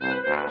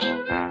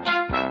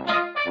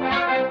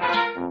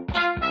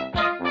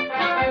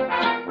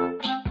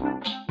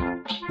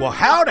Well,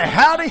 howdy,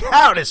 howdy,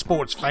 howdy,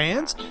 sports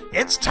fans.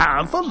 It's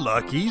time for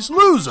Lucky's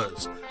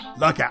Losers.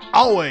 Lucky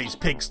always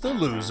picks the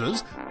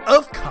losers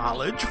of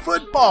college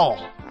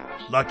football.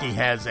 Lucky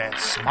has that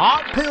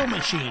smart pill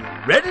machine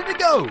ready to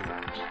go.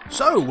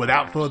 So,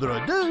 without further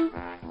ado,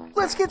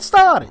 let's get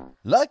started.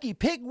 Lucky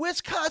picked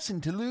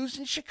Wisconsin to lose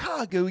in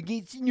Chicago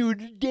against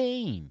Notre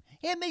Dame,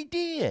 and they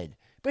did.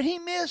 But he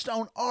missed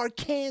on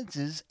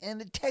Arkansas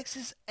and the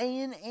Texas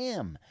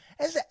A&M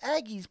as the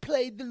Aggies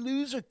played the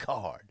loser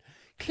card.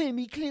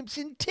 Clemmy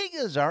Clemson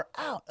Tigers are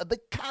out of the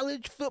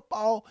college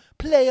football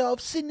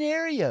playoff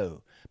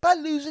scenario by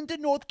losing to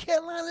North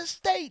Carolina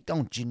State,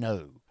 don't you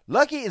know?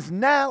 Lucky is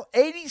now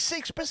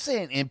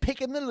 86% in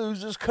picking the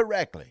losers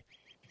correctly.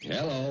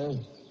 Hello,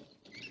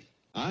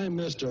 I'm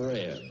Mr.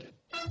 Ed.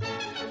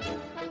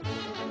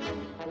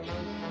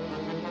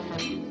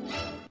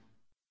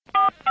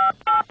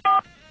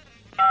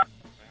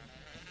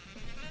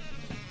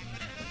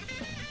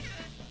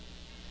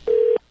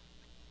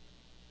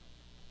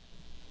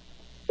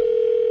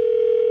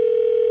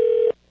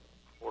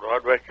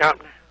 Hardware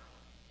Company.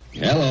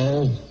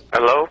 Hello.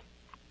 Hello?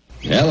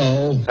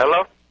 Hello.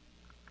 Hello?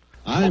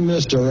 I'm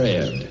Mr.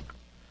 Ed.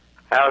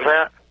 How's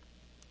that?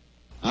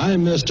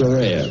 I'm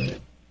Mr. Ed.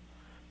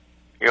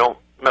 You're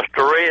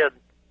Mr. Red.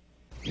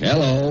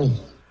 Hello.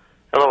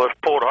 Hello, it's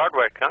Port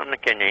Hardware Company.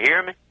 Can you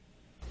hear me?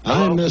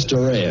 I'm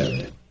Mr.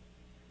 Ed.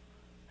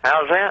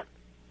 How's that?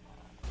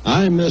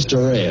 I'm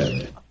Mr.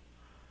 Ed.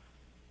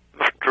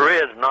 Mr.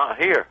 Red's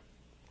not here.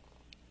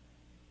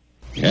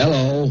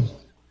 Hello.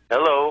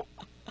 Hello?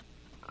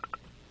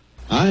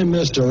 I'm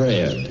Mr.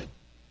 Ed.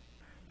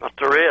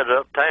 Mr. Red's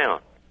uptown.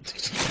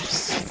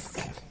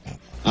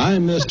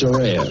 I'm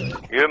Mr.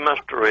 Ed. You're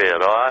Mr.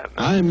 Red, all right?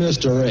 I'm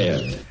Mr.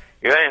 Ed.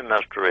 You ain't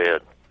Mr.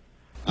 Red.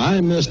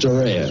 I'm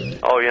Mr. Ed.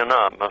 Oh, you're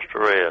not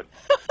Mr. Red.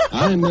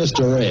 I'm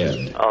Mr.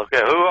 Ed.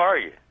 Okay, who are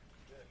you?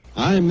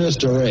 I'm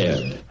Mr.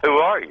 Ed. Who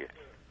are you?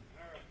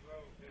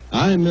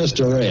 I'm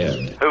Mr.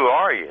 Ed. Who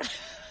are you?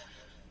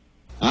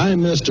 I'm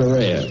Mr.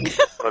 Ed.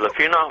 Well, if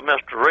you're not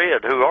Mr.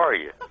 Red, who are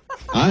you?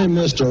 I'm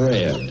Mr.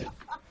 Ed.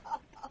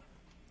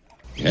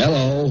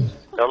 Hello.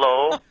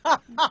 Hello?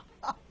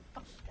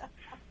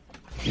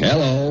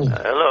 Hello.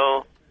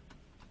 Hello?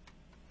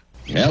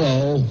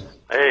 Hello.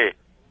 Hey,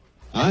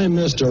 I'm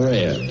Mr.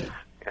 Ed.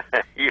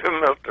 you're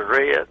Mr.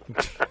 Red.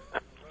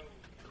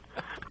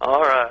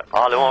 All right,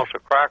 Ollie wants a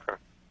cracker.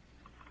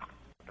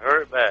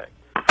 Hurry back.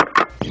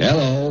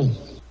 Hello.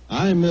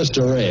 I'm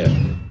Mr. Ed.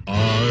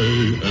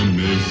 I am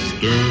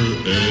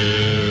Mr. Ed.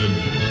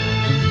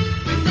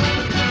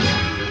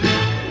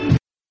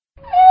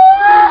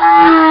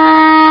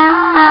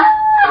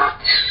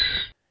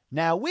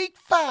 Now, week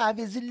 5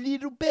 is a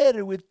little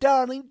better with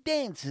darling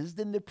dances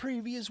than the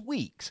previous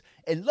weeks,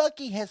 and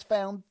Lucky has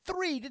found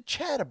 3 to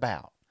chat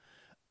about.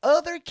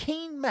 Other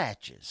keen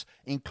matches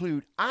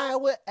include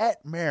Iowa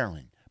at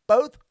Maryland,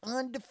 both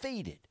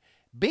undefeated,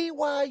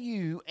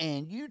 BYU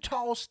and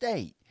Utah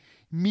State,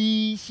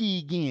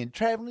 Michigan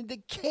traveling to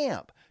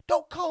camp,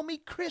 don't call me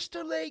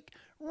Crystal Lake,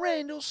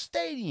 Randall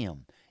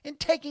Stadium, and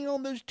taking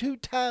on those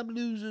 2-time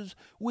losers,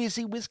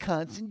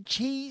 Wisconsin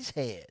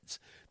Cheeseheads.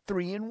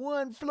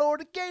 3-1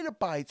 Florida Gator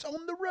Bites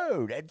on the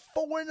road at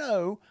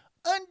 4-0,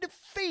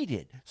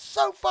 undefeated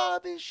so far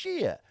this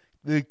year.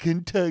 The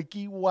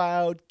Kentucky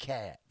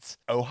Wildcats.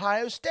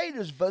 Ohio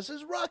Staters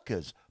versus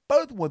Rutgers,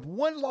 both with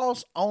 1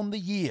 loss on the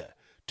year.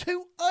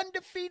 2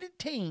 undefeated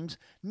teams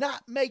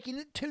not making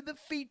it to the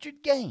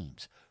featured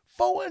games.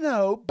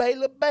 4-0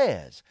 Baylor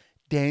Bears,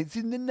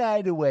 dancing the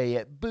night away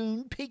at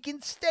Boone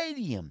Pickens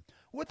Stadium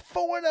with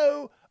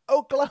 4-0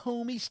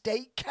 Oklahoma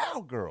State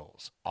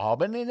Cowgirls.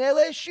 Auburn and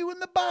LSU in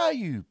the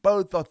Bayou,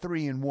 both are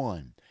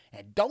 3-1.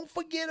 And don't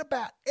forget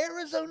about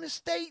Arizona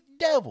State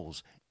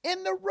Devils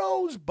in the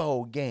Rose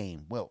Bowl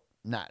game. Well,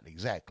 not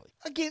exactly.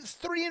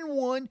 Against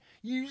 3-1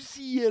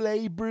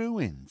 UCLA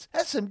Bruins.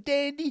 That's some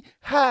dandy,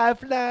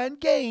 high-flying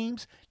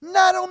games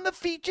not on the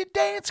featured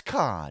dance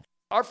card.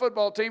 Our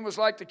football team was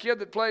like the kid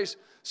that plays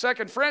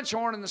second French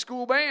horn in the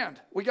school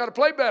band. We got to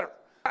play better.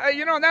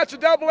 And that's a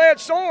double-edged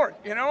sword,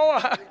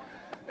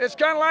 It's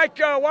kind of like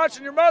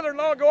watching your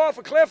mother-in-law go off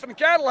a cliff in a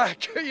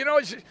Cadillac.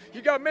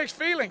 You got mixed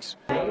feelings.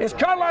 It's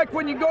kind of like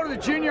when you go to the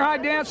junior high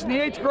dance in the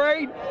 8th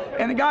grade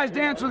and the guys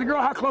dance with a girl.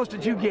 How close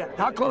did you get?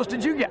 How close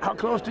did you get? How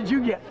close did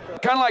you get?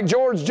 Kind of like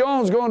George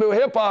Jones going to a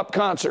hip-hop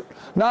concert.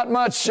 Not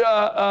much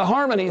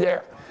harmony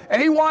there.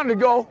 And he wanted to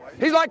go.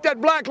 He's like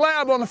that black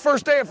lab on the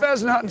first day of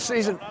pheasant hunting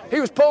season. He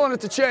was pulling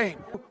at the chain.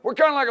 We're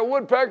kind of like a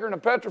woodpecker in a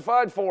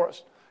petrified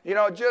forest.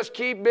 Just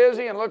keep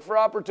busy and look for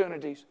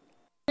opportunities.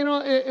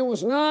 It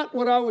was not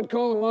what I would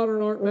call a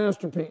modern art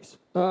masterpiece.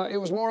 It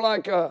was more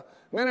like a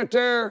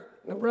Minutair,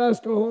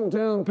 Nebraska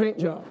hometown paint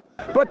job.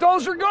 But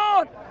those are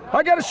gone.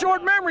 I got a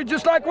short memory,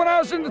 just like when I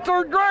was in the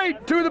 3rd grade,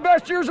 2 of the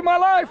best years of my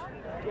life.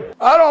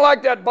 I don't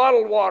like that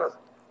bottled water.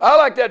 I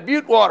like that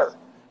butte water.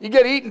 You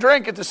get to eat and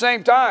drink at the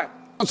same time.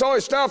 It's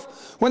always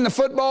tough when the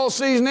football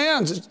season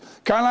ends. It's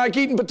kind of like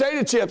eating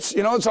potato chips.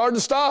 It's hard to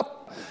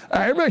stop.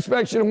 Everybody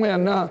expects you to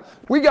win.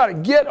 We got to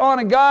get on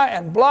a guy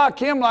and block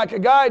him like a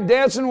guy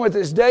dancing with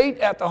his date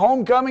at the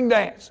homecoming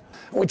dance.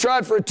 We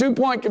tried for a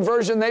 2-point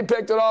conversion. They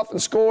picked it off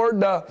and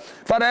scored.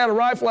 If I'd had a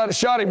rifle, I'd have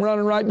shot him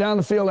running right down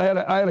the field. I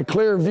had a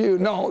clear view.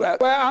 Well,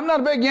 I'm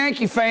not a big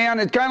Yankee fan.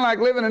 It's kind of like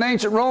living in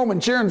ancient Rome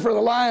and cheering for the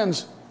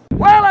Lions.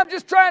 Well, I'm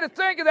just trying to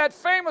think of that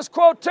famous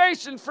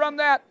quotation from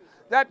that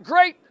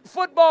great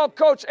football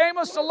coach,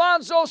 Amos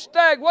Alonzo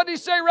Stagg. What did he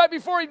say right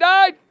before he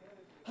died?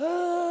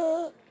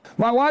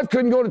 My wife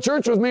couldn't go to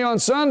church with me on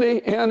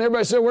Sunday, and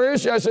everybody said, where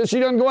is she? I said, she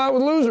doesn't go out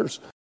with losers.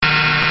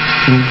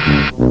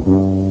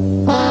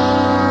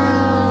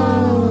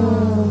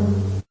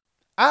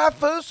 Our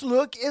first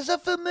look is a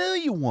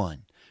familiar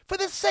one. For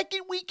the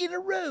second week in a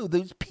row,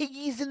 those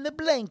piggies in the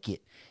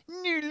blanket,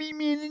 nearly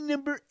meaning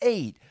number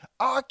 8,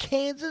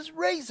 Arkansas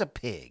Razor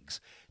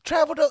Pigs,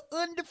 travel to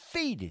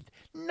undefeated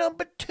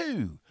number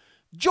 2,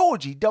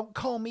 Georgie Don't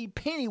Call Me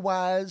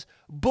Pennywise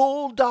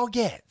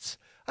Bulldogettes,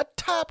 a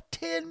top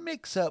 10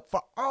 mix-up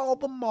for all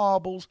the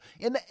marbles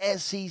in the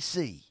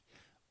SEC.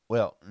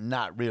 Well,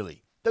 not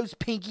really. Those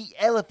pinky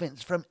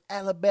elephants from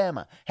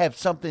Alabama have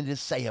something to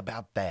say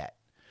about that.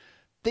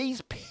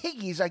 These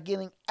piggies are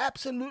getting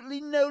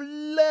absolutely no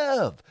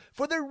love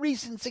for their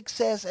recent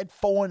success at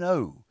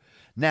 4-0.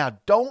 Now,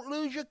 don't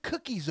lose your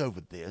cookies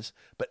over this,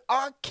 but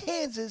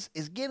Arkansas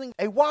is getting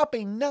a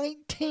whopping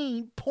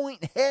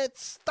 19-point head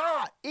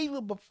start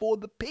even before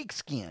the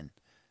pigskin,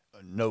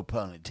 no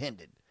pun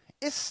intended,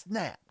 is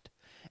snapped.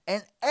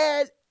 And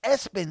Ad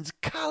Espin's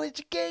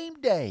College Game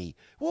Day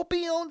will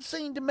be on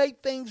scene to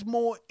make things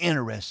more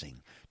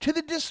interesting, to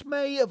the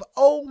dismay of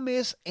Ole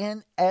Miss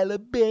and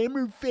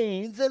Alabama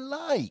fans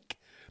alike.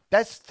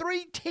 That's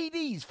 3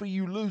 TDs for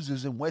you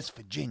losers in West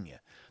Virginia.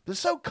 The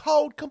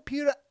so-called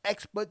computer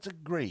experts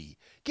agree,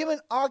 giving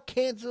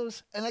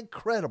Arkansas an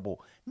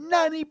incredible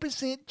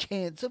 90%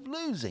 chance of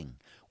losing.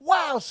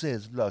 Wow,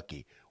 says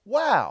Lucky.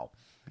 Wow.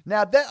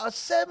 Now, there are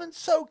 7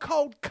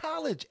 so-called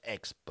college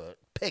expert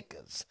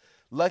pickers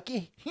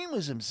Lucky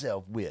humors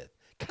himself with.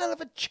 Kind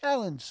of a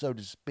challenge, so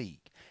to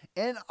speak.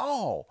 And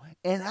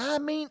I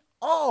mean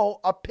all,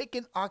 are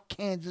picking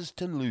Arkansas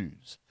to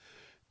lose.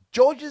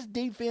 Georgia's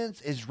defense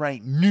is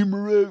ranked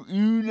numero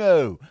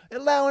uno,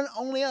 allowing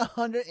only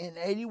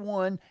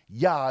 181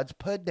 yards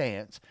per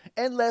dance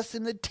and less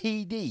than a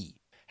TD.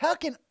 How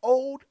can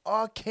old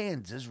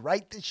Arkansas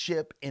right the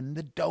ship in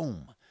the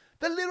dome?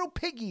 The little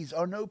piggies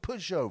are no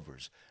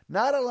pushovers,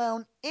 not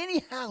allowing any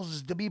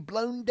houses to be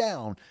blown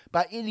down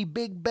by any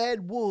big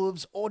bad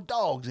wolves or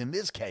dogs in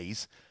this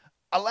case,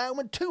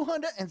 allowing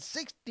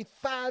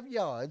 265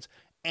 yards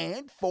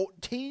and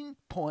 14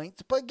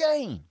 points per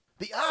game.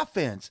 The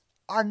offense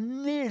are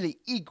nearly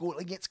equal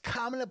against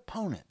common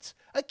opponents,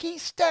 a key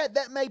stat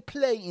that may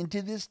play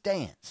into this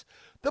dance.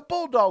 The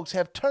Bulldogs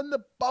have turned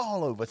the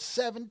ball over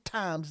 7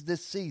 times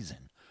this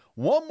season,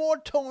 1 more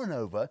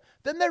turnover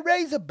than the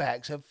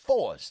Razorbacks have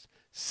forced,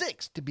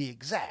 6 to be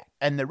exact.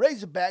 And the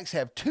Razorbacks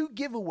have 2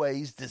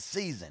 giveaways this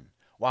season,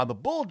 while the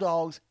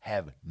Bulldogs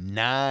have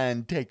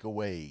 9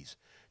 takeaways.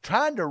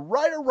 Trying to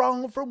right a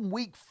wrong from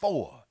week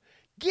 4.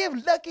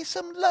 Give Lucky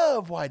some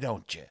love, why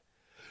don't you?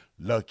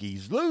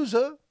 Lucky's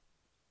loser,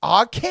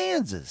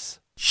 Arkansas.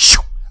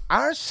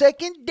 Our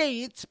second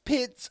dance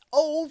pits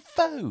old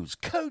foes,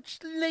 Coach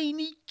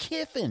Lane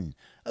Kiffin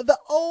of the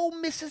old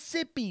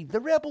Mississippi,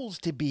 the Rebels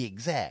to be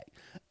exact,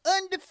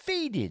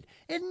 undefeated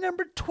and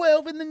number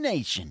 12 in the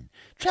nation,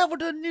 travel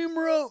to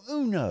numero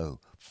uno,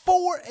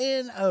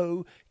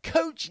 4-0,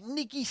 Coach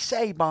Nicky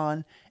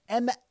Saban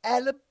and the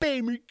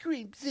Alabama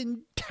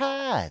Crimson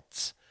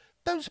Tides.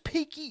 Those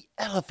peaky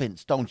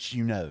elephants, don't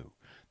you know?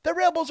 The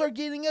Rebels are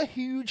getting a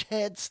huge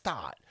head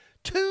start,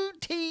 2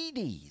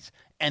 TDs,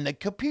 and the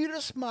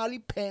computer smarty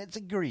pants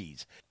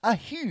agrees, a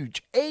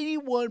huge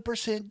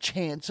 81%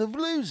 chance of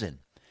losing.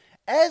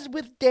 As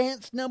with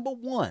dance number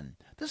 1,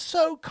 the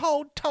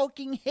so-called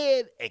talking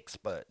head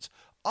experts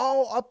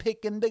all are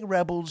picking the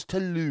Rebels to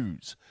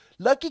lose.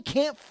 Lucky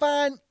can't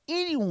find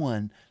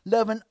anyone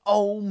loving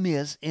Ole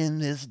Miss in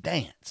this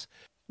dance.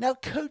 Now,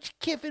 Coach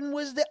Kiffin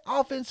was the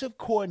offensive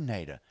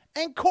coordinator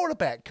and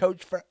quarterback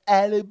coach for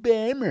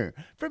Alabama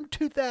from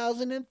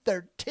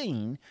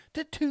 2013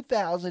 to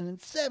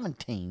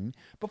 2017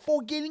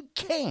 before getting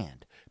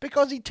canned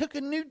because he took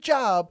a new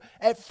job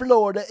at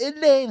Florida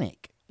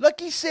Atlantic.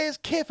 Lucky says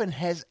Kiffin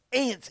has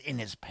ants in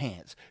his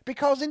pants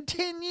because in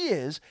 10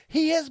 years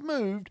he has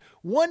moved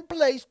one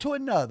place to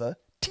another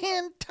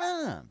 10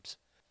 times.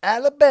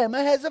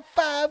 Alabama has a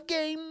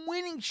 5-game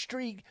winning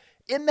streak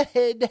in the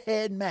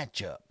head-to-head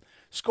matchup,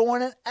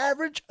 scoring an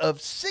average of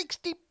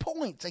 60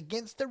 points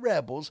against the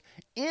Rebels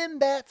in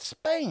that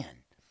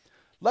span.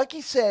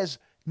 Lucky says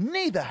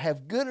neither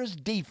have Gooder's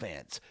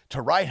defense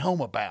to write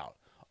home about.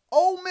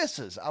 Ole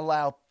Misses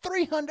allow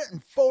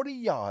 340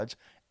 yards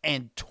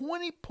and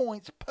 20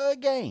 points per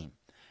game,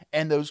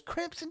 and those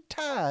Crimson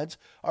Tides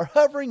are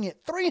hovering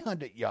at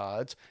 300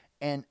 yards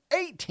and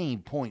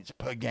 18 points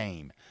per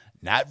game.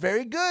 Not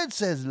very good,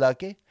 says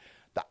Lucky.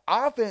 The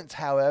offense,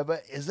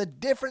 however, is a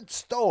different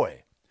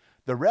story.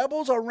 The The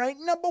Rebels are ranked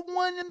number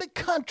 1 in the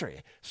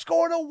country,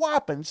 scoring a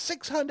whopping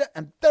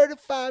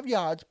 635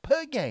 yards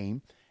per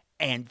game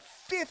and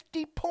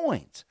 50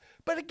 points.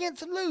 But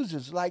against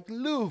losers like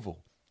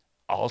Louisville,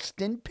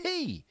 Austin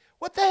Peay.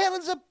 What the hell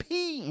is a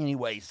P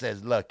anyway,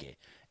 says Lucky.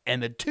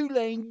 And the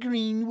Tulane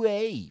Green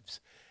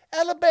Waves.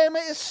 Alabama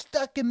is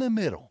stuck in the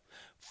middle.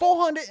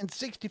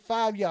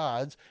 465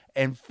 yards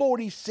and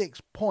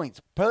 46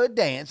 points per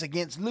dance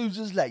against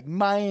losers like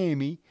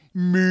Miami,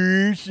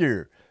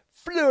 Mercer,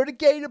 Florida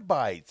Gator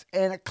Bites,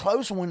 and a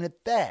close one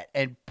at that,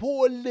 and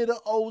poor little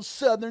old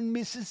Southern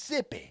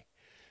Mississippi.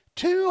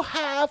 2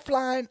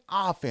 high-flying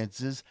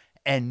offenses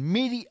and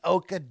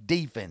mediocre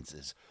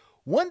defenses.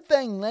 One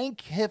thing Lane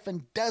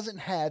Kiffin doesn't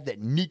have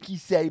that Nicky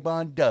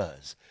Saban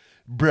does.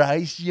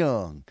 Bryce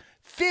Young,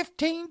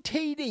 15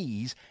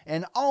 TDs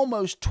and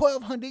almost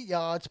 1,200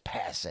 yards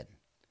passing.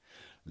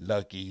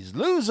 Lucky's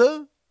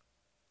loser,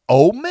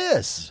 Ole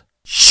Miss.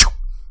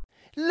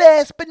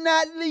 Last but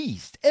not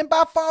least, and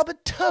by far the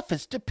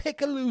toughest to pick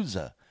a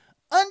loser,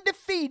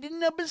 undefeated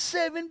number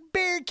 7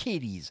 Bear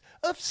Kitties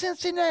of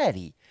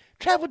Cincinnati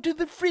traveled to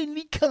the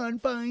friendly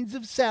confines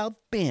of South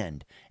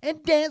Bend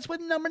and danced with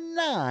number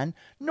 9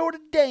 Notre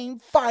Dame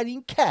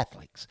Fighting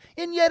Catholics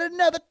in yet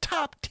another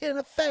top 10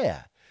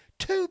 affair.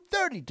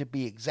 2:30 to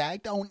be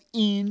exact on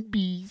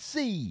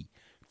NBC.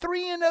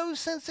 3-0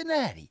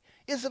 Cincinnati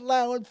is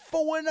allowing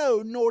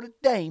 4-0 Notre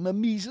Dame a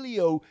measly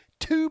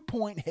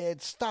 2-point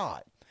head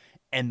start.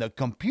 And the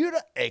computer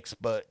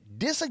expert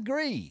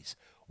disagrees.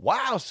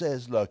 Wow,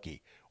 says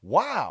Lucky.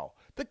 Wow,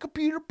 the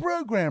computer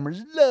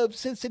programmers love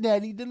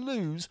Cincinnati to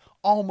lose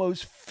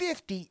almost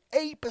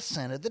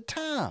 58% of the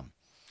time.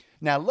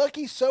 Now,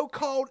 Lucky's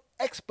so-called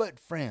expert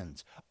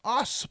friends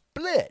are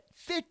split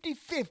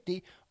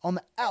 50-50 on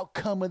the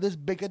outcome of this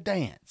bigger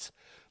dance.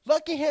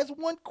 Lucky has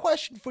one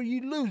question for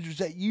you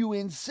losers at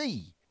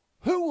UNC.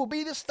 Who will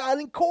be the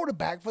starting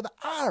quarterback for the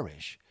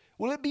Irish?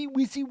 Will it be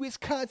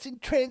Wisconsin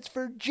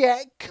transfer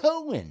Jack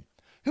Cohen,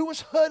 who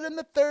was hurt in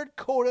the third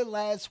quarter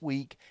last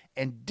week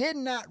and did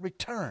not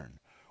return?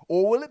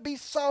 Or will it be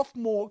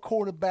sophomore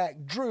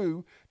quarterback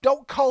Drew,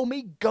 don't call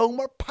me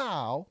Gomer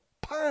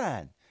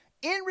Pine,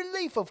 in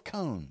relief of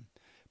Cohen?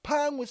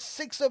 Pine was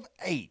 6 of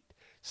 8,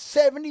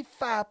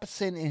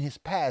 75% in his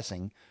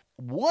passing,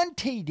 1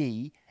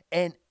 TD,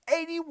 and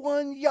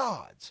 81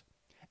 yards.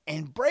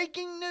 And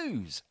breaking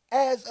news,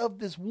 as of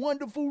this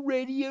wonderful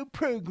radio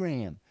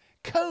program,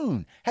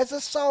 Cohen has a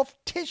soft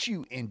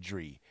tissue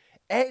injury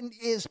and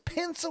is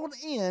penciled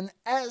in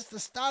as the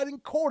starting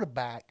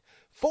quarterback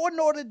for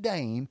Notre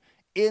Dame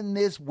in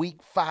this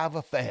Week 5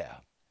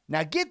 affair.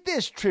 Now get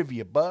this,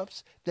 trivia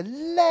buffs. The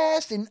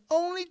last and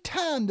only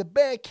time the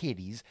Bear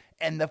Kitties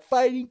and the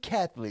Fighting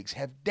Catholics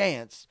have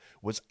danced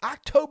was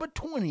October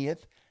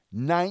 20th,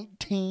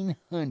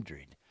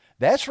 1900.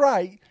 That's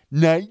right,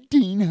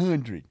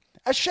 1900.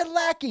 A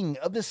shellacking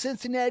of the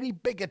Cincinnati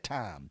Bigger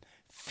Time,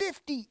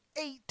 58-0.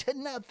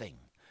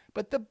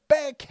 But the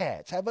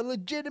Bearcats have a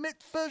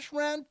legitimate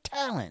first-round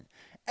talent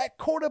at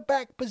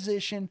quarterback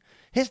position.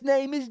 His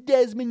name is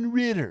Desmond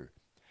Ridder,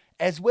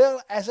 as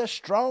well as a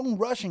strong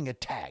rushing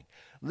attack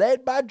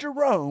led by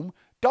Jerome,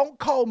 don't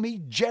call me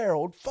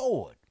Gerald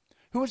Ford,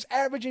 who is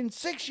averaging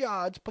 6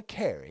 yards per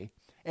carry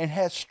and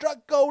has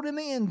struck gold in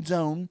the end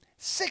zone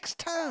 6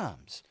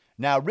 times.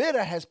 Now,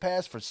 Ridder has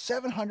passed for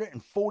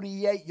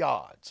 748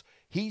 yards.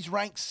 He's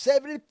ranked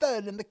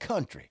 73rd in the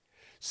country.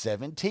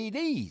 7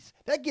 TDs.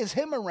 That gives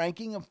him a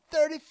ranking of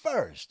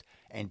 31st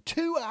and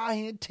 2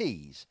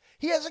 INTs.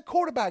 He has a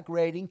quarterback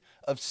rating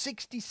of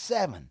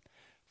 67,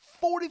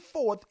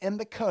 44th in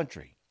the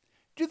country.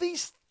 Do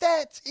these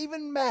stats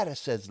even matter,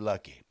 says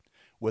Lucky?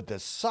 With the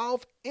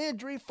soft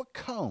injury for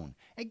Cohen,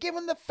 and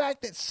given the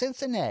fact that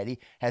Cincinnati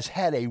has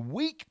had a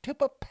week to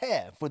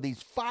prepare for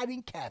these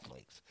Fighting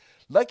Catholics,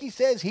 Lucky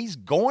says he's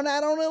going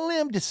out on a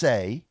limb to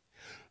say,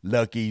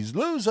 Lucky's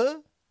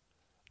loser,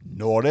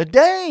 Notre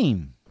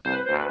Dame.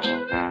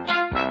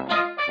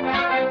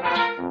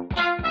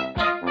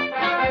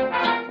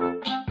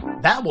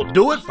 That will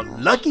do it for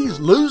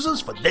Lucky's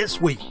Losers for this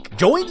week.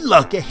 Join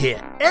Lucky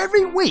here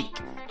every week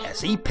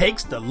as he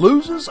picks the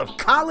losers of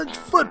college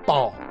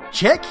football.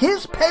 Check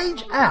his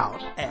page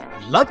out at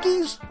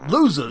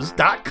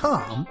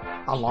luckyslosers.com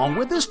along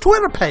with his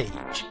Twitter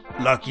page,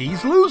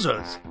 Lucky's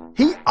Losers.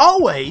 He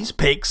always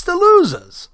picks the losers.